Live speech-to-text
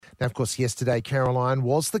Now, of course, yesterday, Caroline,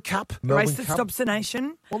 was the Cup. The Melbourne race that Cup. stops the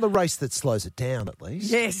nation. Well, the race that slows it down, at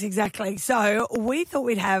least. Yes, exactly. So we thought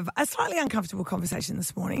we'd have a slightly uncomfortable conversation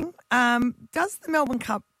this morning. Does the Melbourne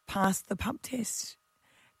Cup pass the pub test?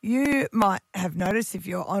 You might have noticed, if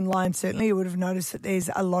you're online, certainly you would have noticed that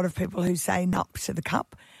there's a lot of people who say nup to the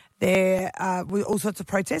Cup. There were all sorts of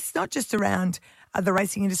protests, not just around the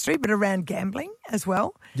racing industry, but around gambling as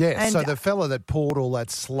well. Yeah, and, so the fella that poured all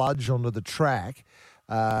that sludge onto the track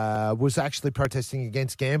was actually protesting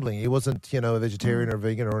against gambling. He wasn't, a vegetarian or a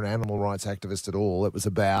vegan or an animal rights activist at all. It was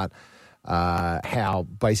about how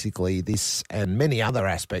basically this and many other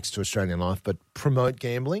aspects to Australian life, but promote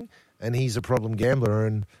gambling, and he's a problem gambler,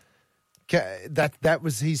 and that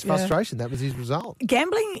was his frustration. That was his result.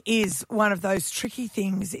 Gambling is one of those tricky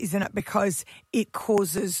things, isn't it? Because it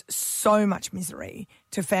causes so much misery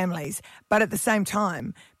to families, but at the same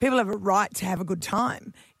time, people have a right to have a good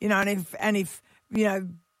time. And if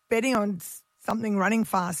betting on something running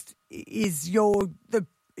fast is your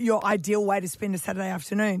ideal way to spend a Saturday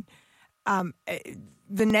afternoon,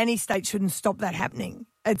 the nanny state shouldn't stop that happening.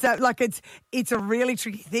 It's a really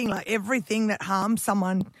tricky thing. Like, everything that harms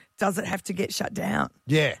someone doesn't have to get shut down.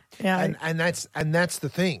 Yeah, You know? and that's the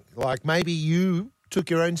thing. Like, maybe you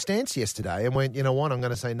took your own stance yesterday and went, you know what, I'm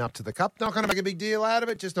going to say nup to the Cup. Not going to make a big deal out of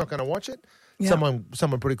it. Just not going to watch it. Yeah.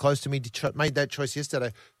 Someone pretty close to me made that choice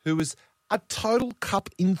yesterday, who was a total Cup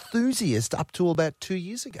enthusiast up to about 2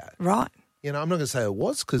 years ago. Right. I'm not going to say it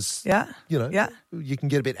was because, Yeah. you can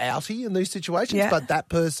get a bit outy in these situations, but that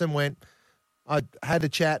person went, I had a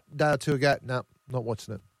chat day or two ago, no, not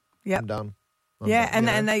watching it. Yep. I'm done.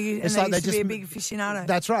 And they used to just be a big aficionado.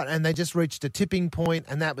 That's right. And they just reached a tipping point,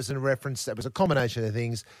 and that was a reference, that was a combination of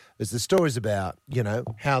things. There's the stories about,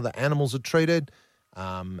 how the animals are treated,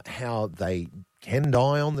 how they can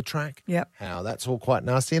die on the track, how that's all quite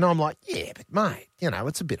nasty. And I'm like, yeah, but mate,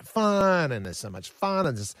 it's a bit of fun, and there's so much fun,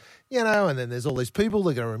 and just, and then there's all these people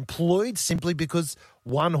that are employed simply because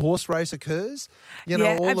one horse race occurs, all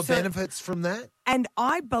absolutely. the benefits from that. And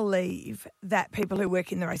I believe that people who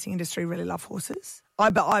work in the racing industry really love horses. I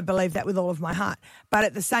believe that with all of my heart. But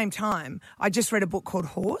at the same time, I just read a book called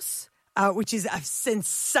Horse, which is a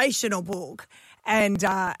sensational book, and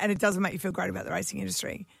it doesn't make you feel great about the racing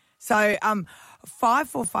industry. So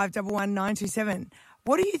 54511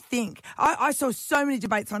 what do you think? I saw so many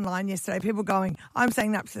debates online yesterday, people going, I'm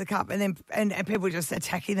saying nup to the Cup, and people just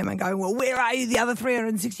attacking them and going, well, where are you the other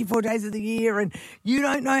 364 days of the year? And you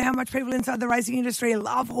don't know how much people inside the racing industry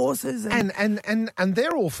love horses. And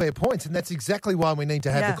they're all fair points, and that's exactly why we need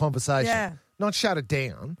to have the conversation. Yeah. Not shut it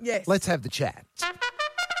down. Yes. Let's have the chat.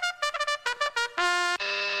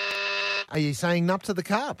 Are you saying nup to the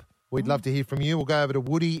Cup? We'd love to hear from you. We'll go over to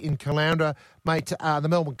Woody in Caloundra. Mate, the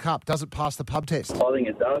Melbourne Cup, does it pass the pub test? I think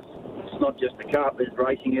it does. It's not just the Cup. There's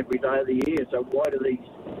racing every day of the year. So why do these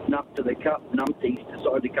nup to the Cup numpties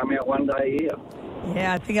decide to come out one day a year?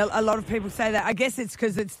 Yeah, I think a lot of people say that. I guess it's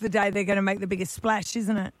because it's the day they're going to make the biggest splash,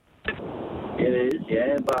 isn't it? It is,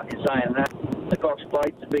 yeah. But in saying that, the Cox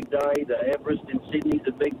Plate's a big day. The Everest in Sydney's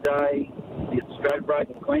a big day. The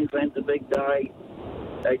Stradbroke in Queensland's a big day.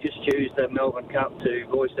 They just choose the Melbourne Cup to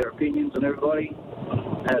voice their opinions on everybody.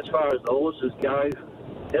 And as far as the horses go,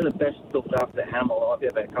 they're the best looked after animal I've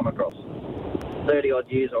ever come across. 30-odd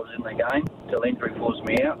years I was in the game till injury forced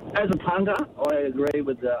me out. As a punter, I agree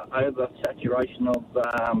with the oversaturation of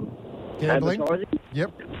advertising.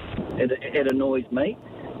 Yep. It annoys me.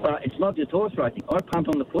 But it's not just horse racing. I punt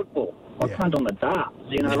on the football. I punt on the darts,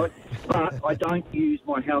 but I don't use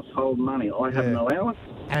my household money. I have an allowance,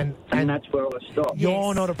 and that's where I stop.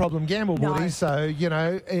 You're not a problem gamble, Woody, No. so,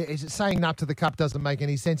 saying nup to the Cup doesn't make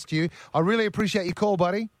any sense to you. I really appreciate your call,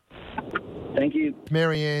 buddy. Thank you.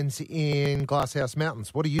 Marianne's in Glasshouse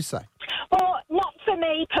Mountains. What do you say? Well, not for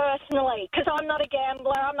me personally, because I'm not a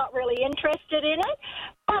gambler. I'm not really interested in it.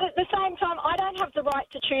 But at the same time, I don't have the right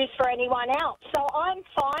to choose for anyone else. So I'm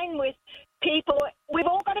fine with people. We've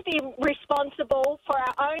all got to be responsible for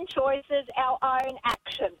our own choices, our own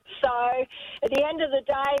actions. So at the end of the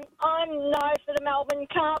day, I'm no for the Melbourne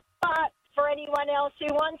Cup, but for anyone else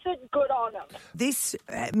who wants it, good on them. This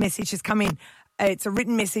message has come in. It's a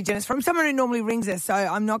written message, and it's from someone who normally rings us, so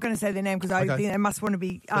I'm not going to say their name because I think they must want to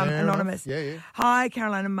be anonymous. Yeah. Hi,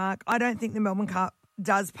 Caroline and Mark. I don't think the Melbourne Cup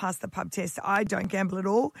does pass the pub test. I don't gamble at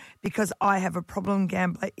all because I have a problem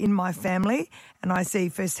gambler in my family, and I see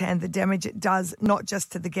firsthand the damage it does not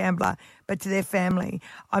just to the gambler but to their family.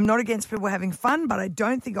 I'm not against people having fun, but I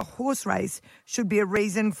don't think a horse race should be a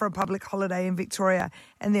reason for a public holiday in Victoria,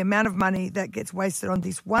 and the amount of money that gets wasted on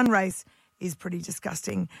this one race is pretty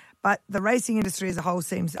disgusting. But the racing industry as a whole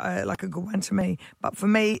seems like a good one to me. But for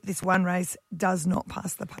me, this one race does not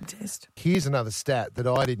pass the pub test. Here's another stat that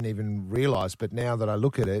I didn't even realise, but now that I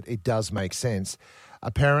look at it, it does make sense.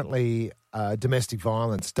 Apparently, domestic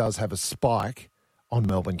violence does have a spike on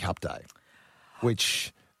Melbourne Cup Day,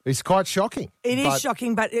 which is quite shocking. It is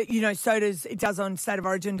shocking, but so it does on State of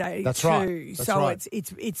Origin Day that's too. Right. That's so right.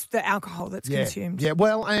 it's the alcohol that's consumed. Yeah,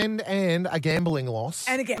 well, and a gambling loss.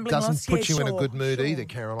 And a gambling doesn't loss, put you in a good mood either,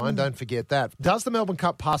 Caroline. Don't forget that. Does the Melbourne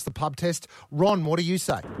Cup pass the pub test? Ron, what do you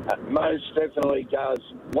say? Most definitely does.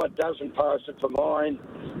 What doesn't pass it for mine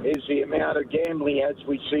is the amount of gambling ads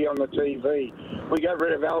we see on the TV. We got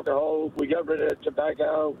rid of alcohol, we got rid of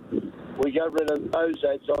tobacco, we got rid of those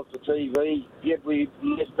ads off the TV, yet we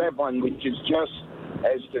missed that one, which is just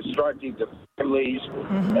as destructive to families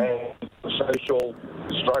and social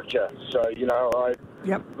structure. So,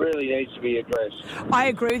 really needs to be addressed. I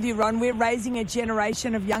agree with you, Ron. We're raising a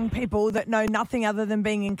generation of young people that know nothing other than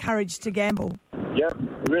being encouraged to gamble. Yep,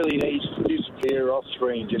 really needs to disappear off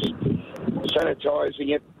screen, just sanitising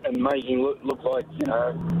it and making it look like,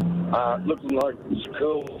 looking like it's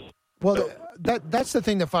cool. Well, that's the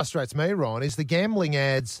thing that frustrates me, Ron, is the gambling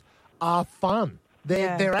ads are fun.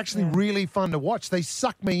 They're actually really fun to watch. They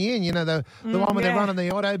suck me in, the one where they're running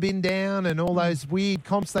the auto bin down and all those weird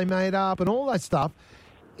comps they made up and all that stuff.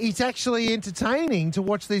 It's actually entertaining to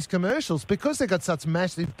watch these commercials because they've got such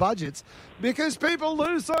massive budgets because people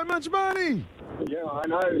lose so much money. Yeah, I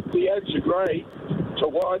know. The ads are great to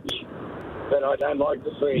watch, but I don't like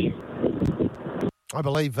the theme. I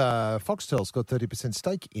believe Foxtel's got 30%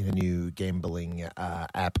 stake in a new gambling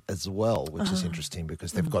app as well, which is interesting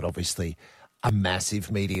because they've got obviously a massive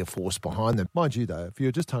media force behind them. Mind you, though, if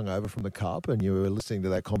you're just hungover from the Cup and you were listening to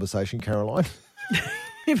that conversation, Caroline...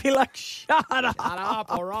 You'd be like, shut up. Shut up,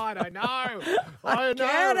 all right, I know. I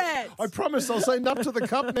get it. I promise I'll say no to the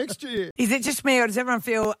Cup next year. Is it just me or does everyone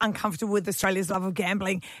feel uncomfortable with Australia's love of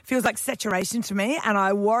gambling? It feels like saturation to me and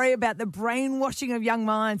I worry about the brainwashing of young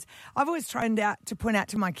minds. I've always tried to point out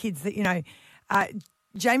to my kids that,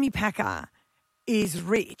 Jamie Packer is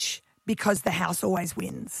rich because the house always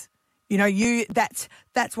wins.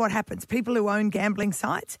 That's what happens. People who own gambling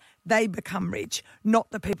sites, they become rich,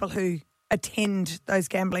 not the people who attend those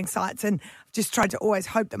gambling sites, and just tried to always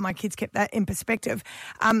hope that my kids kept that in perspective.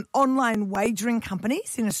 Online wagering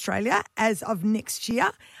companies in Australia, as of next year,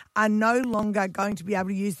 are no longer going to be able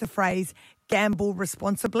to use the phrase gamble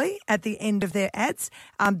responsibly at the end of their ads.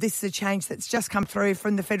 This is a change that's just come through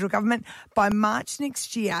from the federal government. By March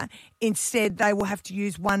next year, instead, they will have to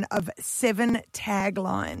use one of 7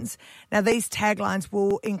 taglines. Now, these taglines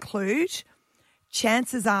will include,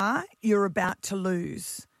 chances are you're about to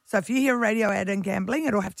lose. So if you hear a radio ad on gambling,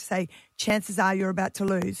 it'll have to say, chances are you're about to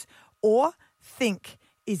lose. Or think,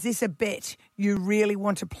 is this a bet you really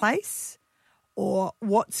want to place? Or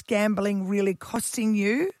what's gambling really costing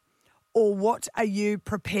you? Or what are you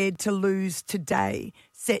prepared to lose today?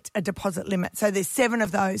 Set a deposit limit. So there's 7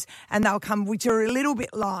 of those and they'll come, which are a little bit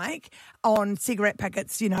like on cigarette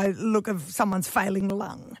packets, look of someone's failing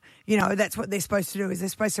lung. That's what they're supposed to do, is they're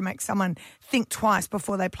supposed to make someone think twice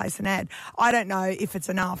before they place an ad. I don't know if it's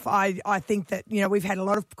enough. I think that, we've had a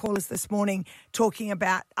lot of callers this morning talking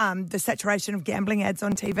about the saturation of gambling ads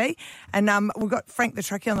on TV. And we've got Frank the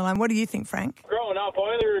Truckie on the line. What do you think, Frank? Growing up,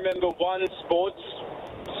 I only remember one sports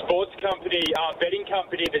company, betting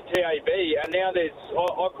company, the TAB, and now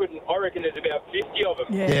I reckon there's about 50 of them.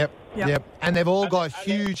 Yeah. Yep. And they've all got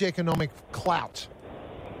huge economic clout.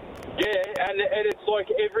 Yeah, and it's like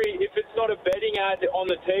if it's not a betting ad on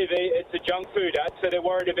the TV, it's a junk food ad, so they're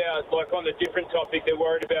worried about, like on the different topic, they're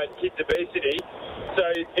worried about kids' obesity. So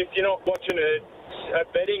if you're not watching a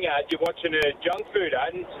betting ad, you're watching a junk food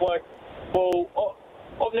ad, and it's like, well,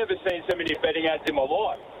 I've never seen so many betting ads in my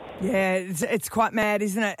life. Yeah, it's quite mad,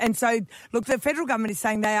 isn't it? And so, look, the federal government is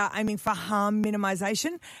saying they are aiming for harm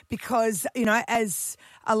minimisation because, as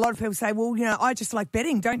a lot of people say, well, I just like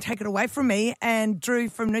betting. Don't take it away from me. And Drew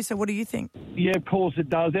from Noosa, what do you think? Yeah, of course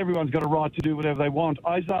it does. Everyone's got a right to do whatever they want.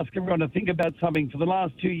 I just ask everyone to think about something. For the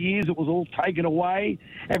last 2 years, it was all taken away.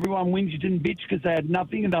 Everyone whinged and bitched because they had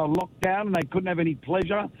nothing and they were locked down and they couldn't have any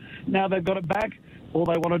pleasure. Now they've got it back. All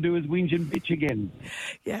they want to do is whinge and bitch again.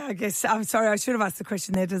 Yeah, I guess, I'm sorry, I should have asked the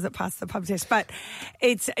question there, does it pass the pub test? But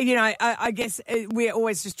it's, I guess we're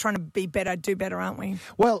always just trying to be better, do better, aren't we?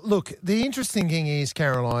 Well, look, the interesting thing is,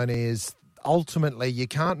 Caroline, is ultimately you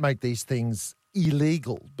can't make these things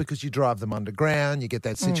illegal because you drive them underground. You get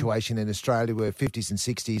that situation in Australia where 50s and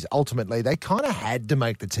 60s, ultimately they kind of had to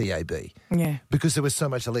make the TAB. Yeah. Because there was so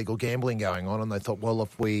much illegal gambling going on and they thought, well,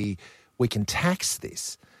 if we can tax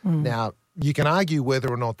this. Now, you can argue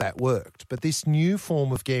whether or not that worked, but this new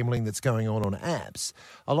form of gambling that's going on apps,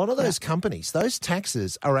 a lot of those companies, those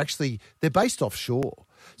taxes are actually, they're based offshore.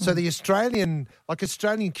 So the Australian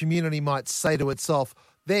community might say to itself,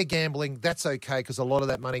 they're gambling, that's okay because a lot of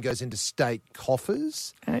that money goes into state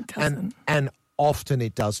coffers. And it doesn't. And often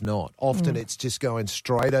it does not. Often it's just going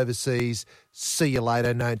straight overseas, see you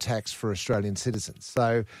later, no tax for Australian citizens.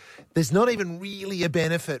 So there's not even really a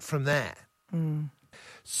benefit from that.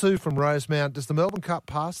 Sue from Rosemount, does the Melbourne Cup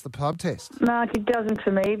pass the pub test? Mark, it doesn't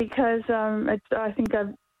for me because I think I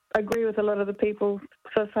agree with a lot of the people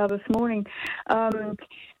so far this morning.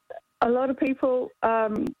 A lot of people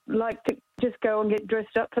like to just go and get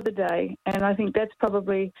dressed up for the day, and I think that's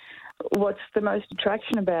probably what's the most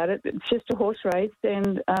attraction about it. It's just a horse race,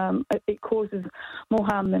 and it causes more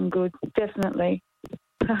harm than good, definitely.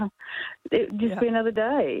 It'd just be another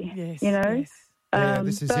day, you know? Yes.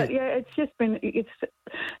 This is it. It's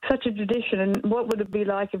such a tradition. And what would it be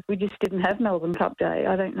like if we just didn't have Melbourne Cup Day?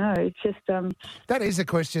 I don't know. It's just... That is a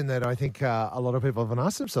question that I think a lot of people have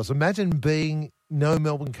asked themselves. Imagine being no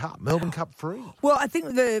Melbourne Cup free. Well, I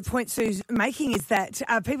think the point Sue's making is that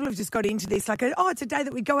people have just got into this like, it's a day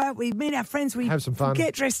that we go out, we meet our friends, we have some fun,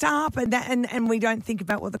 get dressed up, and we don't think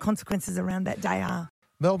about what the consequences around that day are.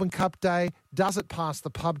 Melbourne Cup Day, does it pass the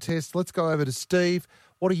pub test? Let's go over to Steve.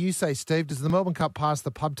 What do you say, Steve? Does the Melbourne Cup pass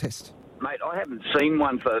the pub test? Mate, I haven't seen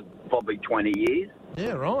one for probably 20 years.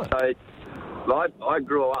 Yeah, right. So I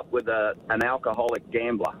grew up with an alcoholic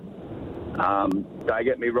gambler. Don't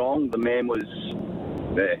get me wrong, the man was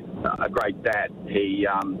a great dad. He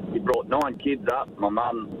brought 9 kids up. My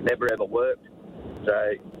mum never ever worked.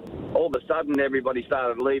 So all of a sudden everybody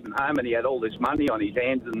started leaving home and he had all this money on his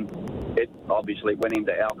hands and it obviously went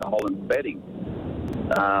into alcohol and betting.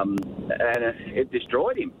 And it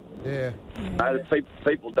destroyed him. Yeah.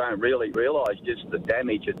 People don't really realise just the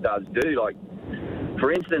damage it does do. Like,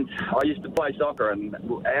 for instance, I used to play soccer and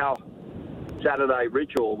our Saturday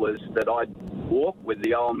ritual was that I'd walk with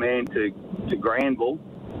the old man to Granville,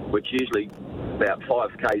 which usually about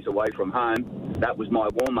 5 k's away from home. That was my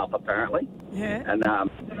warm-up, apparently. Yeah. And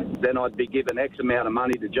then I'd be given X amount of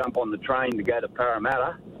money to jump on the train to go to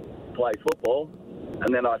Parramatta, play football,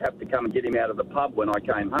 and then I'd have to come and get him out of the pub when I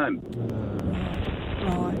came home.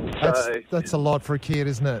 Right. That's a lot for a kid,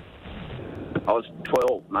 isn't it? I was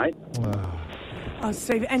 12, mate. Oh,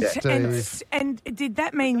 Steve. And did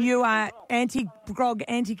that mean you are anti-grog,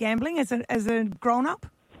 anti-gambling as a grown-up?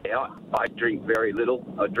 Yeah, I drink very little.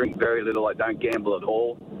 I don't gamble at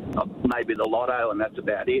all. Maybe the lotto, and that's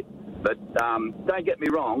about it. But don't get me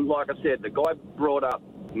wrong. Like I said, the guy brought up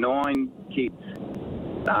 9 kids.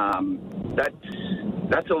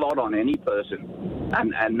 That's a lot on any person.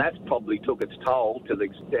 And that's probably took its toll to the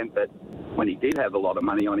extent that when he did have a lot of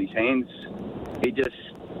money on his hands, he just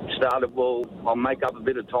started, I'll make up a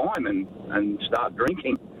bit of time and start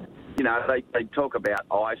drinking. You know, they talk about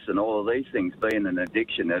ice and all of these things being an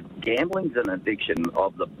addiction. Gambling's an addiction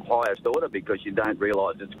of the highest order because you don't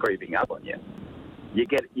realise it's creeping up on you. You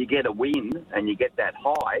get a win and you get that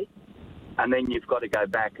high, and then you've got to go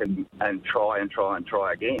back and try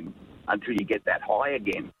again until you get that high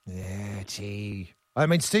again. Yeah, gee. I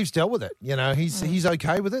mean, Steve's dealt with it. You know, he's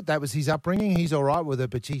okay with it. That was his upbringing. He's all right with it.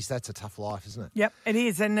 But, geez, that's a tough life, isn't it? Yep, it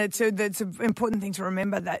is. And it's an important thing to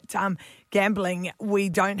remember that gambling, we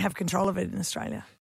don't have control of it in Australia.